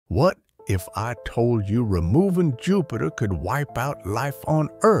What if I told you removing Jupiter could wipe out life on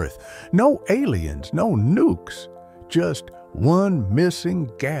Earth? No aliens, no nukes, just one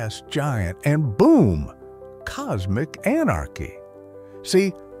missing gas giant, and boom, cosmic anarchy.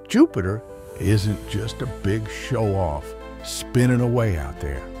 See, Jupiter isn't just a big show-off spinning away out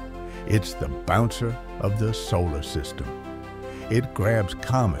there. It's the bouncer of the solar system. It grabs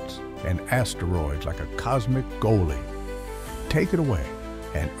comets and asteroids like a cosmic goalie. Take it away,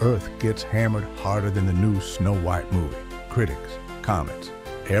 and Earth gets hammered harder than the new Snow White movie. Critics, comets,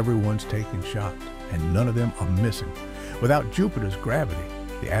 everyone's taking shots, and none of them are missing. Without Jupiter's gravity,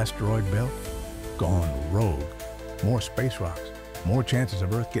 the asteroid belt, gone rogue. More space rocks, more chances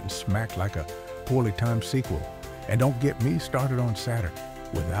of Earth getting smacked like a poorly timed sequel. And don't get me started on Saturn.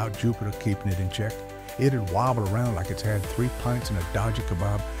 Without Jupiter keeping it in check, it'd wobble around like it's had 3 pints and a dodgy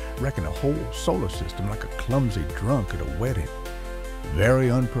kebab, wrecking a whole solar system like a clumsy drunk at a wedding. Very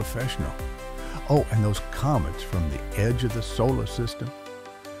unprofessional. Oh, and those comets from the edge of the solar system,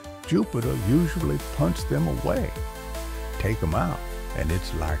 Jupiter usually punts them away. Take them out, and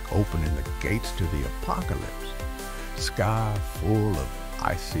it's like opening the gates to the apocalypse. Sky full of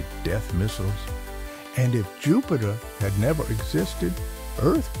icy death missiles. And if Jupiter had never existed,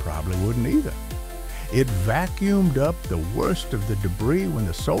 Earth probably wouldn't either. It vacuumed up the worst of the debris when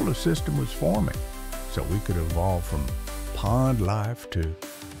the solar system was forming, so we could evolve from pond life to,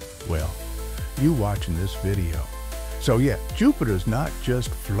 well, you watching this video. So yeah, Jupiter's not just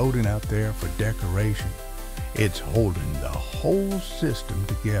floating out there for decoration. It's holding the whole system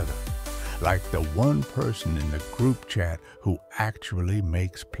together, like the one person in the group chat who actually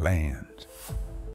makes plans.